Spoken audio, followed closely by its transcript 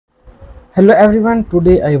Hello everyone,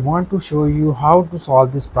 today I want to show you how to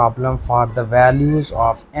solve this problem for the values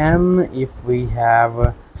of m. If we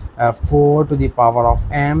have 4 to the power of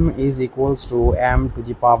m is equals to m to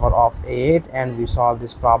the power of 8, and we solve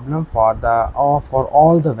this problem for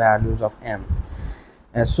all the values of m.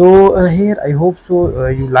 Here I hope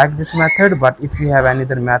you like this method, but if you have any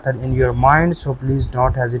other method in your mind, so please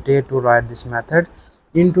don't hesitate to write this method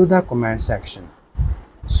into the comment section.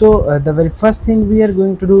 The very first thing we are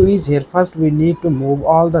going to do is, here first we need to move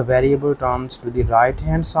all the variable terms to the right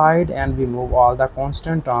hand side, and we move all the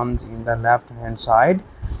constant terms in the left hand side.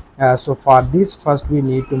 For this, first we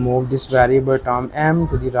need to move this variable term m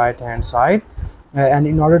to the right hand side, and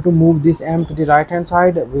in order to move this m to the right hand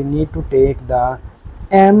side, we need to take the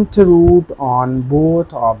mth root on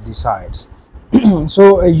both of the sides.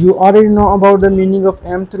 You already know about the meaning of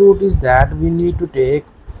mth root is that we need to take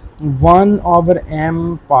 1 over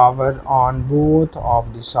m power on both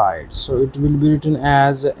of the sides. So it will be written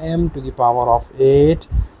as m to the power of 8,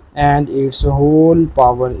 and its whole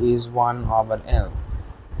power is 1 over m.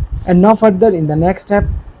 And now further in the next step,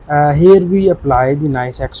 here we apply the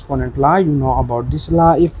nice exponent law. You know about this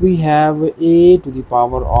law. If we have a to the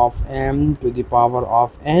power of m to the power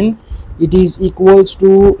of n, it is equals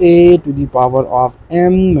to a to the power of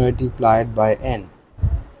m multiplied by n.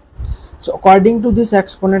 So according to this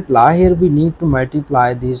exponent law, here we need to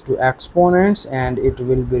multiply these two exponents, and it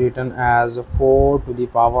will be written as 4 to the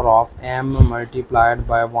power of m multiplied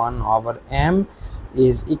by 1 over m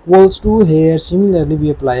is equals to, here similarly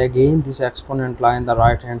we apply again this exponent law in the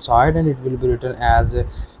right hand side, and it will be written as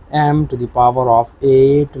m to the power of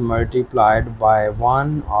 8 multiplied by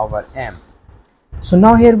 1 over m. So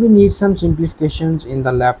now here we need some simplifications in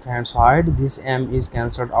the left hand side. This m is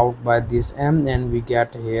cancelled out by this m, and we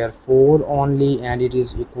get here 4 only, and it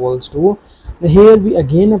is equals to, here we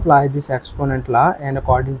again apply this exponent law, and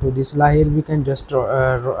according to this law, here we can just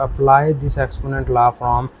apply this exponent law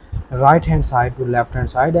from right hand side to left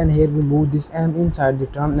hand side, and here we move this m inside the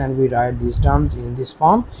term, and we write these terms in this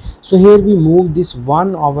form. So here we move this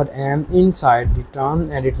 1 over m inside the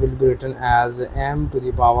term, and it will be written as m to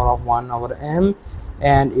the power of 1 over m,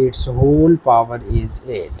 and its whole power is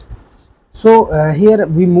 8. Here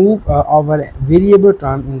we move our variable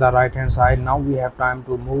term in the right hand side. Now we have time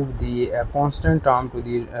to move the constant term to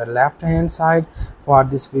the left hand side. For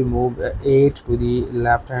this we move 8 to the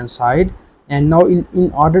left hand side, and now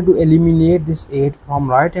in order to eliminate this 8 from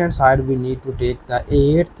right hand side, we need to take the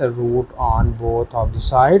 8th root on both of the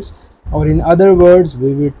sides, or in other words,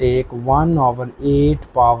 we will take 1 over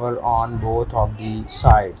 8 power on both of the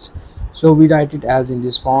sides. So we write it as in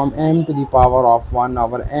this form, m to the power of 1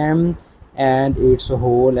 over m, and its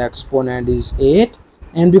whole exponent is 8.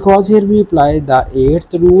 And because here we apply the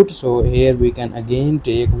 8th root, so here we can again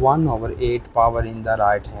take 1 over 8 power in the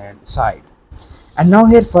right hand side. And now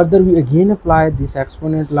here further we again apply this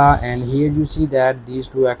exponent law, and here you see that these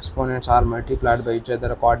two exponents are multiplied by each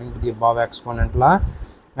other according to the above exponent law.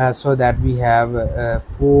 So that we have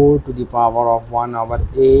 4 to the power of 1 over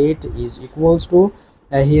 8 is equals to,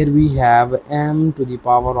 here we have m to the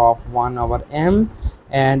power of 1 over m,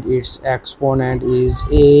 and its exponent is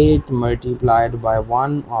 8 multiplied by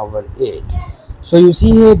 1 over 8. So you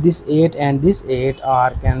see here this 8 and this 8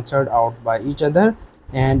 are cancelled out by each other,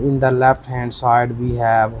 and in the left hand side we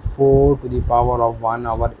have 4 to the power of 1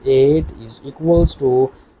 over 8 is equals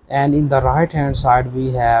to, and in the right hand side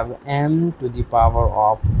we have m to the power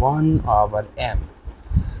of 1 over m.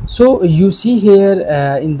 So you see here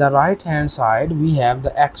in the right hand side we have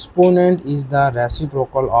the exponent is the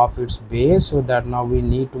reciprocal of its base, so that now we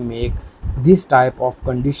need to make this type of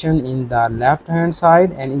condition in the left hand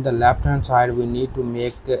side, and in the left hand side we need to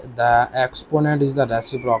make the exponent is the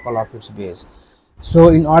reciprocal of its base. So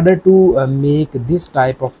in order to make this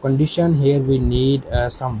type of condition, here we need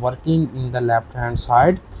some working in the left hand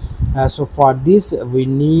side. So for this we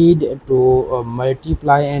need to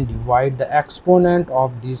multiply and divide the exponent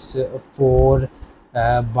of this 4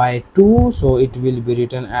 by 2. So it will be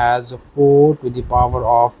written as 4 to the power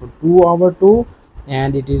of 2 over 2,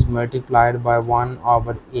 and it is multiplied by 1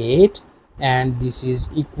 over 8, and this is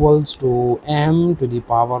equals to m to the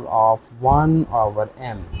power of 1 over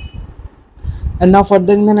m. And now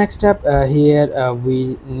further in the next step, here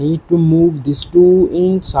we need to move this 2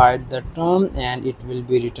 inside the term, and it will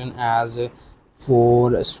be written as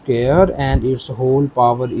 4 square, and its whole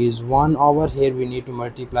power is 1 over, here we need to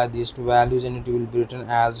multiply these two values, and it will be written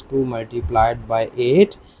as 2 multiplied by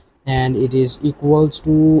 8, and it is equals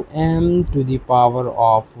to m to the power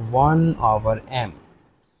of 1 over m.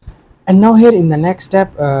 And now here in the next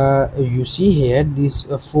step, you see here this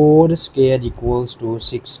 4 square equals to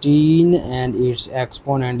 16, and its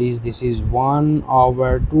exponent is, this is 1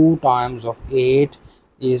 over 2 times of 8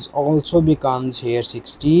 is also becomes here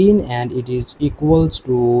 16, and it is equals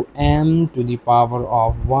to m to the power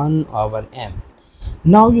of 1 over m.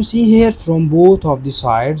 Now you see here from both of the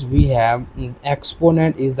sides we have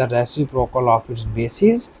exponent is the reciprocal of its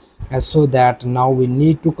bases, so that now we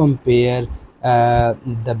need to compare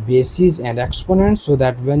the bases and exponent, so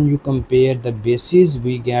that when you compare the bases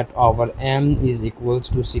we get our m is equals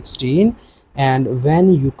to 16, and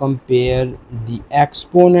when you compare the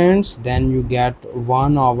exponents then you get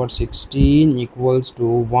 1 over 16 equals to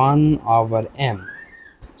 1 over m.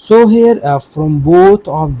 So here from both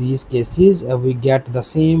of these cases we get the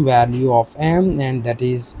same value of m, and that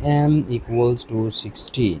is m equals to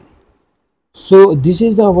 16. So this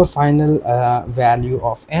is our final value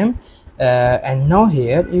of m, and now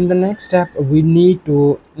here in the next step we need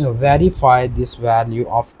to verify this value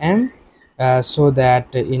of m, so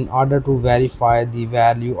that in order to verify the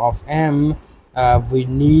value of m we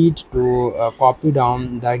need to copy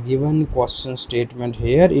down the given question statement.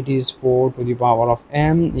 Here it is 4 to the power of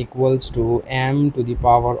m equals to m to the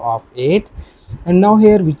power of 8, and now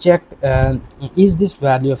here we check is this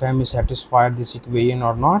value of m is satisfied this equation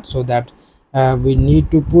or not, so that we need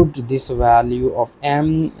to put this value of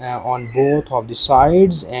m on both of the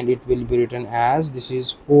sides, and it will be written as, this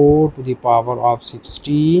is 4 to the power of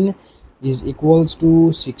 16 is equals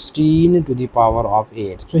to 16 to the power of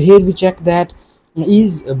 8. So here we check that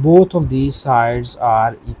is both of these sides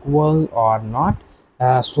are equal or not.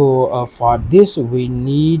 For this we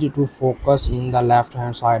need to focus in the left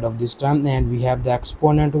hand side of this term, and we have the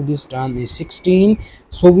exponent of this term is 16,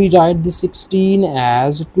 so we write the 16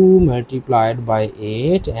 as 2 multiplied by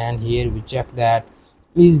 8, and here we check that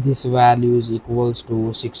is this value is equals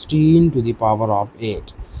to 16 to the power of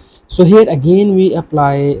 8. So here again we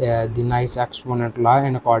apply the nice exponent law,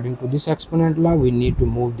 and according to this exponent law we need to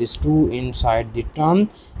move this 2 inside the term,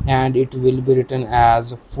 and it will be written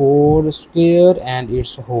as 4 square and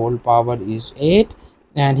its whole power is 8,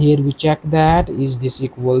 and here we check that is this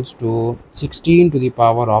equals to 16 to the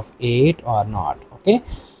power of 8 or not. Okay,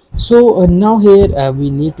 so now here we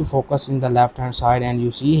need to focus in the left hand side, and you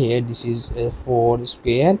see here this is 4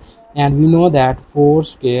 square, and we know that 4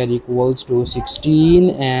 square equals to 16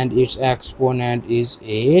 and its exponent is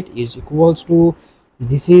 8 is equals to,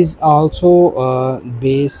 this is also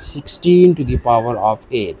base 16 to the power of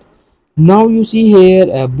 8. Now you see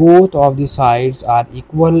here both of the sides are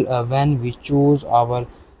equal when we choose our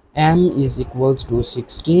m is equals to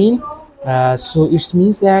 16. So it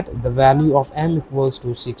means that the value of m equals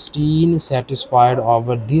to 16 satisfied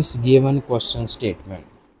over this given question statement.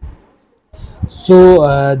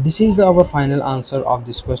 So this is our final answer of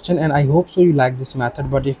this question, and I hope so you like this method.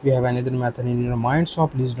 But if you have another method in your mind, so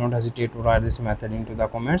please don't hesitate to write this method into the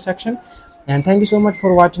comment section. And thank you so much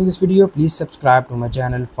for watching this video. Please subscribe to my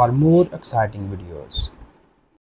channel for more exciting videos.